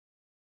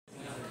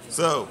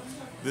So,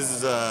 this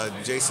is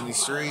Jayson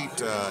Street,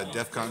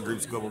 DEF CON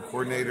Group's global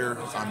coordinator.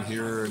 I'm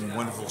here in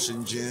wonderful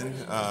Shenzhen,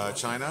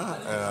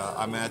 China.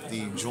 I'm at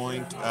the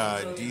joint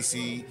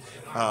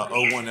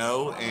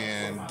DC010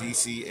 and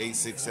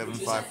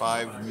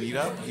DC86755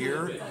 meetup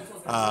here.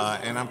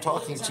 And I'm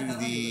talking to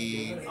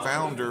the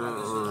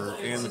founder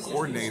and the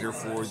coordinator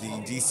for the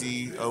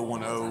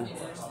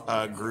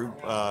DC010 group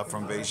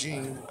from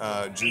Beijing,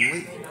 Jun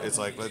Li. It's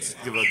like, let's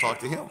give a talk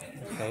to him.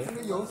 Okay.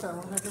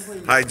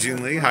 Hi,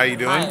 Jun Li. How you Hi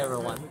doing?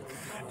 everyone.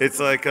 It's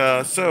like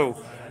how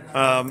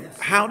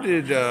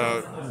did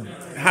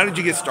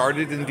you get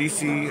started in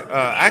DC?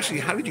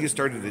 Actually, how did you get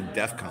started in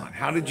DEF CON?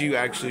 How did you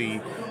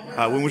actually?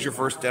 When was your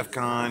first DEF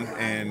CON,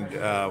 and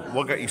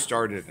what got you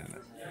started in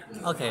it?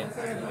 Okay,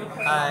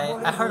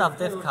 I heard of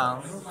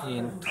DEFCON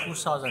in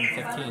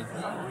 2015,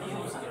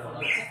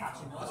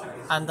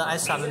 and I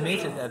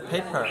submitted a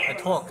paper, a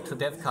talk to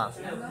DEFCON,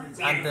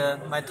 and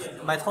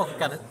my talk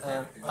got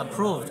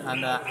approved,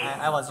 and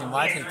I was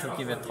invited to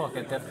give a talk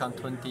at DEFCON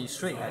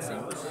 23, I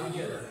think.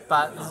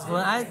 But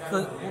when I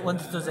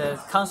went to the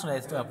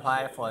consulate to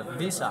apply for a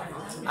visa,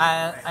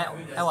 I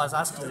was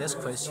asked this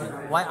question: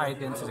 Why are you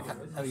going to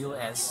the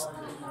U.S.?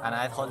 And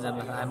I told them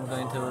that I'm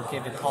going to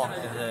give a talk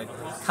at a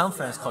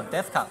conference called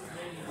DEFCON.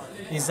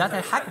 Is that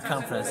a hacker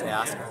conference? They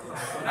asked.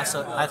 I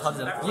told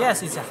them,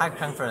 yes, it's a hacker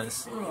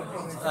conference.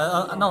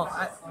 No,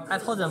 I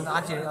told them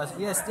actually,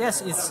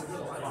 yes, it's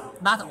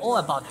not all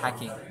about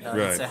hacking.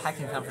 It's a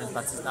hacking conference,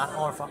 but it's not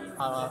all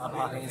about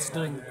hacking. It's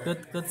doing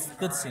good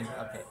thing.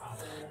 Okay,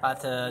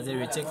 but they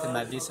rejected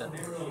my visa,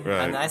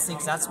 and I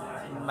think that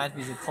might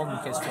be the common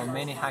case for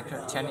many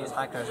Chinese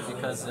hackers,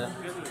 because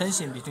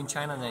tension between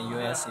China and the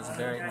U.S. is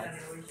very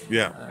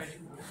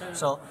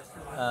so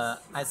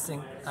I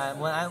think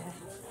when I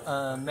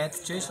met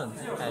Jayson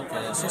at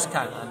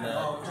Syscon,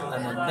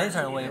 and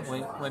later we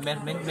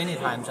met many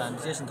times, and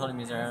Jayson told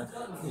me that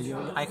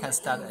I can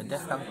start a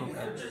DEF CON group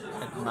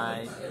at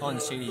my own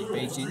city,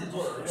 Beijing.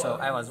 So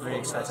I was very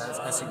excited.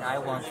 I think I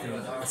want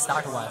to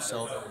start one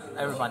so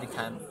everybody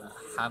can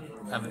have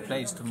a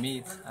place to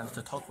meet and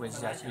to talk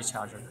with each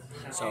other.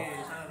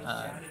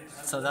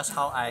 So that's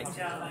how I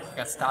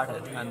got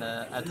started. And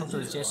I talked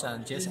to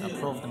Jayson. Jayson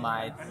approved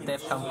my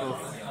DEF CON group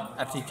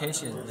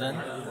application. Then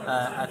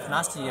at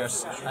last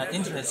year's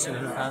Internet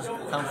Security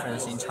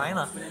Conference in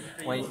China,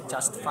 we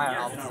just fired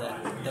out the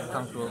DEF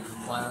CON group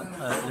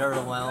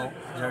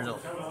 0110.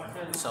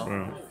 So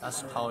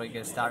that's how we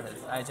get started.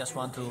 I just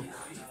want to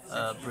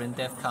bring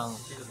DEF CON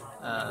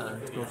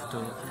group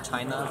to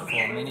China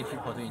for many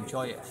people to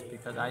enjoy it,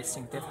 because I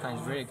think DEF CON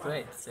is really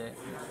great. The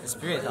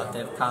spirit of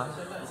DEF CON,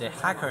 the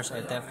hackers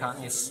at DEF CON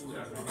is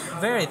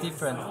very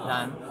different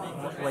than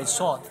what we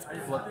thought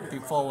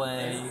before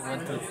we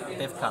went to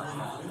DEF CON.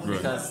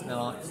 Because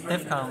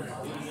DEF CON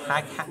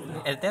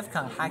at DEF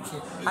CON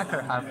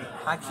hacker have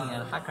hacking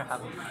and hacker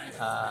have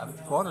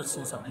broader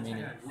sense of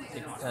meaning.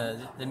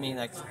 They mean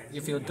like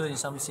if you're doing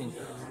something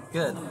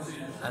good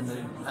and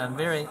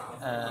very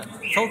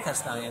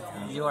focused on it,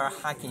 you are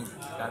hacking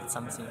that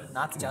something,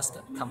 not just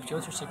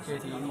computer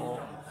security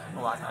or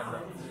whatever.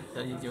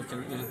 You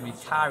can be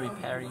car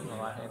repairing or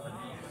whatever.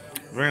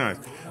 Very nice.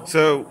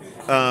 So,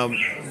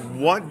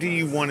 what do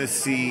you want to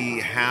see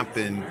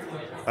happen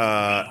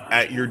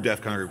at your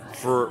DEF CON group?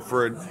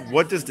 For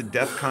what does the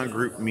DEF CON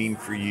group mean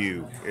for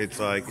you? It's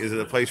like, is it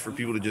a place for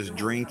people to just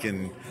drink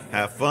and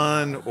have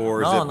fun,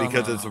 or is it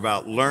because it's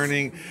about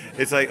learning?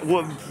 It's like,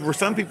 well, for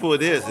some people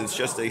it is. It's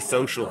just a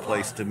social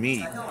place to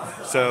meet.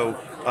 So,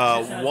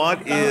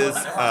 what is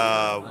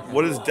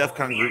DEF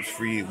CON groups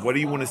for you? What do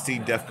you want to see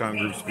DEF CON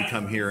groups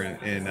become here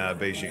in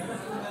Beijing?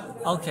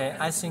 Okay,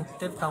 I think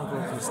DEF CON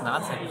group is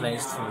not a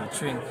place to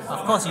drink.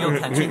 Of course, you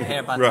can drink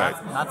here, but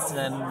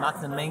not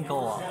the main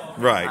goal.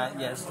 Right.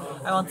 Yes,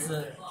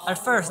 at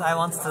first I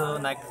want to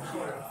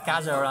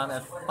gather around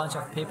a bunch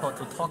of people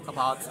to talk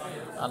about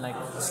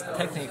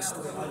techniques,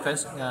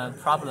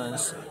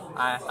 problems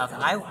I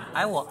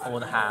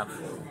would have.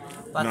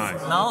 But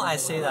now I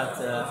see that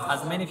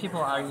as many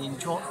people are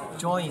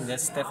enjoying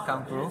this DEF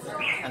CON group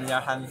and they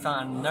are having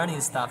fun and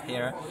learning stuff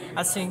here,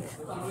 I think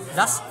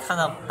that's kind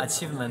of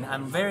achievement.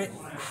 I'm very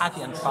happy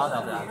and proud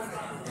of that.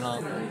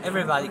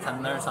 Everybody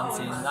can learn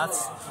something.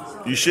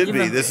 You should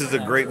be. This is a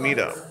great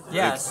meetup.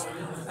 Yes,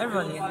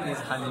 everybody is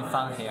having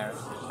fun here.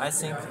 I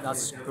think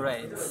that's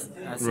great.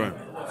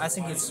 I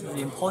think it's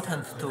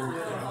important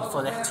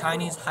for the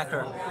Chinese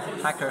hacker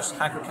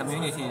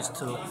communities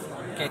to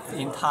get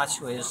in touch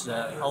with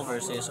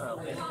overseas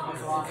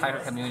hacker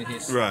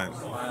communities,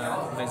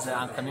 with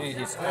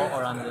communities all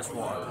around this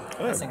world.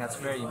 I think that's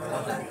very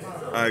important.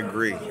 I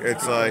agree.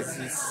 It's like,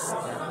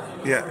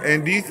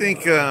 And do you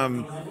think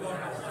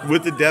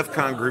with the DEF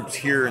CON groups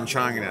here in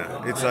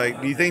China, it's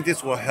like, do you think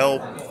this will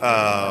help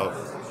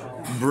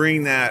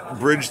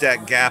bridge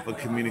that gap of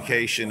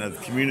communication of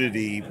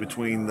community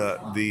between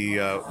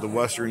the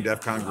Western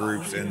DEF CON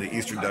groups and the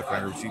Eastern DEF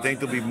CON groups? Do you think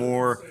there'll be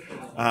more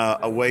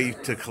a way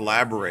to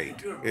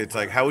collaborate? It's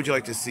like, how would you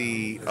like to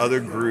see other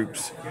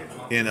groups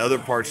in other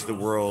parts of the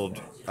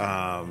world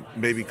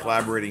maybe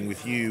collaborating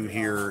with you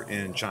here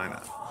in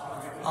China?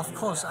 Of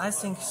course, I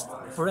think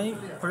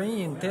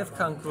bringing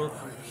DevCon group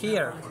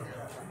here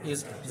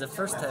is the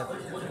first step.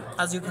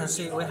 As you can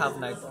see, we have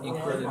like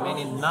included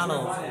many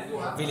nano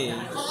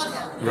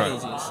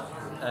villages.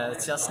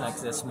 Just like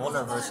the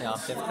smaller version of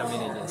DevCon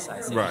villages,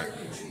 I think. Right.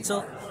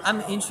 So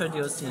I'm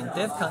introducing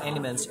DevCon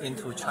elements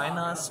into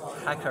China's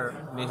hacker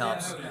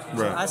meetups. So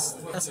Right.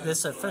 as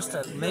this first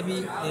step, maybe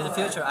in the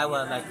future I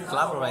will like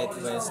collaborate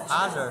with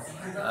other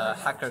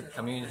hacker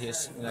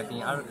communities, like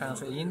in other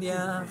countries,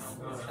 India,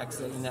 like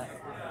in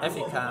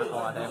Africa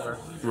or whatever.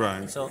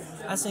 Right. So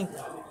I think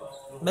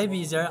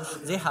maybe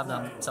they have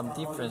some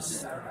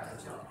difference.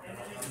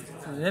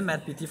 They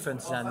might be different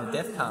than the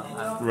DevCon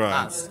and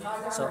Right. us.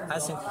 So I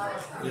think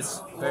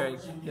it's very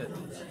good.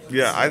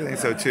 Yeah, I think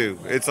so too.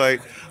 It's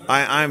like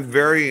I'm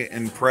very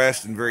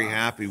impressed and very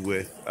happy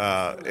with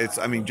it's.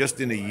 I mean,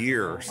 just in a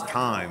year's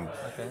time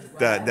Okay.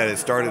 that it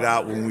started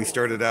out when we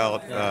started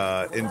out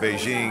in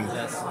Beijing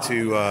Yes.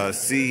 to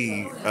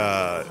see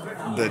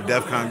the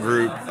DEF CON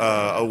group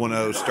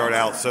 010 start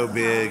out so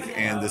big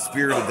and the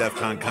spirit of DEF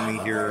CON coming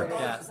here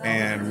Yes.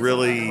 and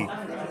really.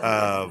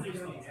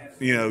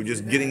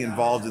 Just getting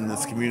involved in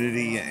this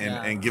community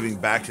and giving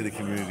back to the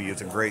community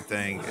is a great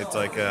thing. It's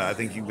like I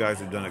think you guys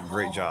have done a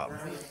great job.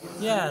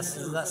 Yes,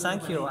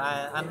 thank you.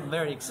 I'm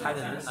very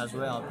excited as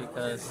well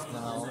because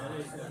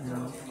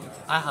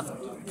I have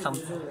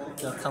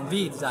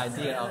conveyed the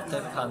idea of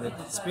DevCon,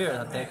 the spirit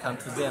of DevCon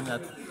to them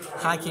that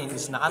hacking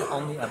is not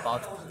only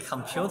about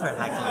computer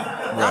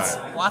hacking. That's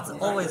what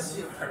always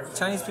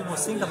Chinese people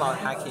think about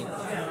hacking.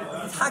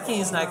 Hacking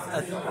is like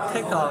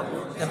take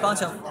a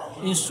bunch of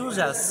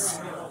enthusiasts.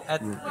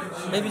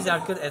 Maybe they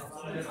are good at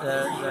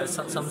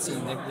something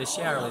they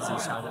share with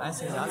each other. I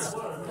think that's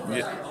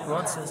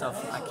broad sense of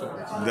hacking.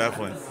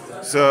 Definitely.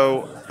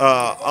 So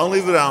I'll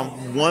leave it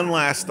on one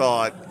last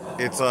thought.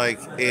 It's like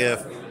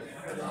if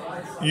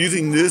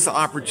using this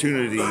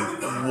opportunity,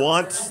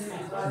 what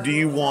do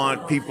you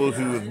want people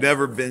who have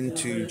never been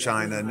to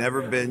China,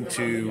 never been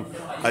to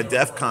a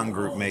DEF CON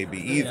group maybe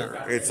either?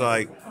 Yeah. It's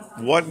like,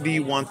 what do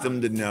you want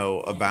them to know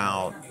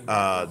about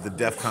the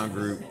DEF CON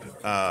group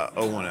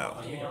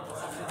 010?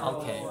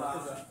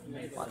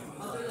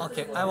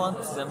 Okay, I want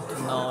them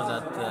to know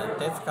that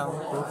the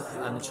DevCon group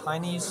and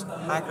Chinese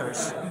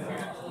hackers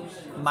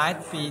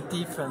might be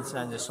different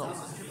than they thought.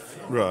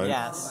 Right.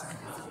 Yes,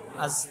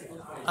 as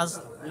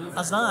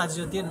long as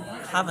you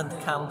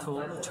haven't come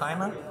to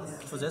China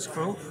to this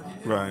group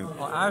Right.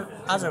 or our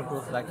other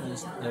group like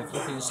the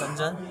group in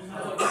Shenzhen,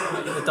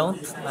 they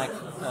don't like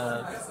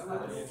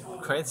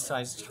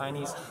criticize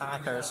Chinese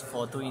hackers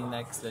for doing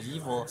like the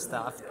evil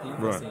stuff,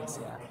 evil Right. things.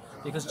 Yeah.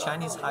 Because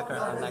Chinese hackers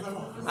are like,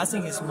 I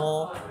think it's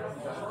more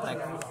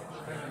like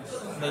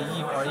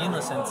naive or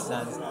innocent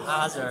than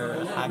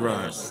other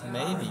hackers. Right.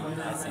 Maybe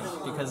I think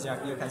because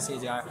you can see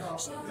they are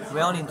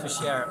willing to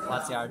share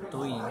what they are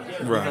doing.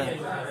 Right.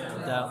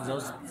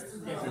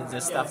 Even the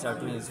stuff they are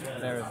doing is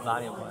very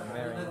valuable and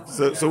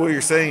very. So what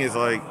you're saying is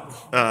like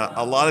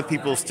a lot of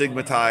people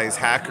stigmatize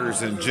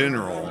hackers in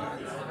general.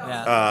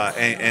 Yeah.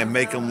 And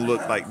make them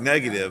look like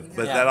negative,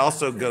 but Yeah. that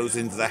also goes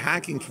into the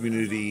hacking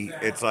community.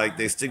 It's like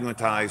they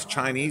stigmatize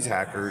Chinese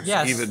hackers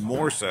Yes. even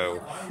more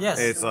so. Yes.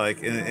 It's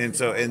like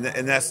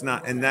and that's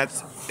not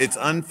it's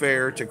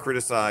unfair to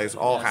criticize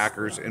all Yes.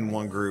 hackers in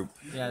one group,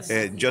 Yes.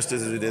 just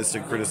as it is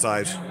to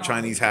criticize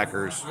Chinese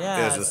hackers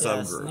Yes, as a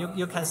subgroup. yes.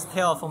 You can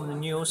tell from the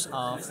news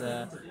of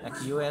the like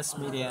U.S.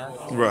 media.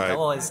 Right. They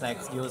always like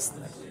use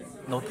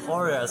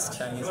notorious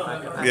Chinese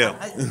hackers. Yeah.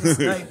 It's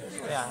like,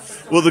 yeah.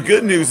 Well, the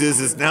good news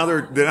is now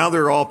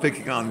they're all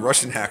picking on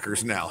Russian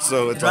hackers now.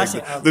 So it's Russian,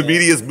 like the okay.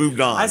 media's moved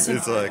on. I think-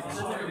 It's like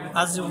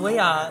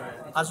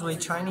As we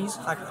Chinese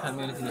hacker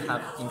community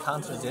have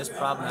encountered this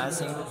problem, I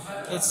think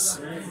it's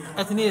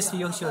at least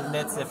you should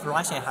let the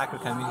Russian hacker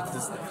community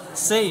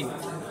see.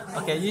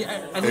 Okay,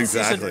 at least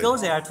you Exactly. should go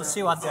there to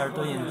see what they are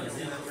doing,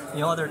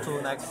 in order to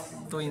like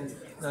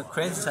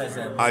criticize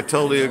them. I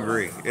totally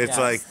agree. It's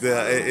Yes. like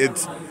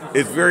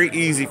it's very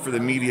easy for the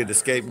media to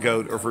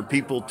scapegoat or for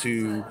people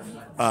to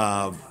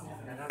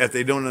if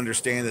they don't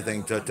understand the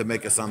thing to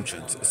make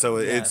assumptions. So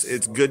Yes.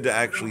 it's good to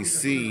actually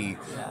see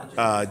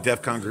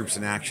DEF CON groups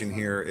in action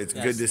here. It's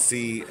Yes. good to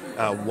see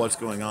what's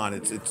going on.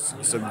 It's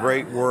some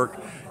great work.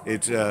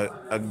 It's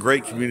a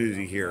great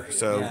community here.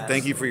 So Yes.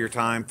 thank you for your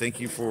time. Thank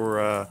you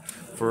for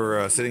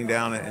sitting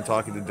down and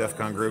talking to DEF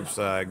CON groups.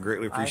 I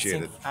greatly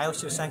appreciate it. I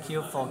also thank you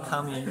for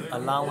coming a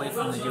long way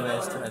from the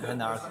US to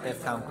attend our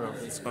DevCon group.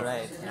 It's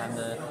great, and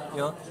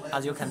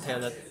as you can tell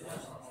that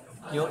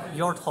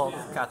your talk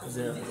got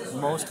the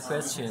most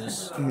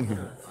questions.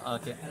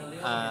 Okay,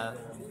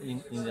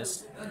 in this.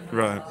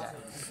 Right.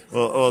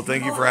 Well,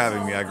 thank you for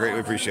having me. I greatly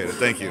appreciate it.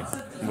 Thank you.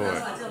 Boy.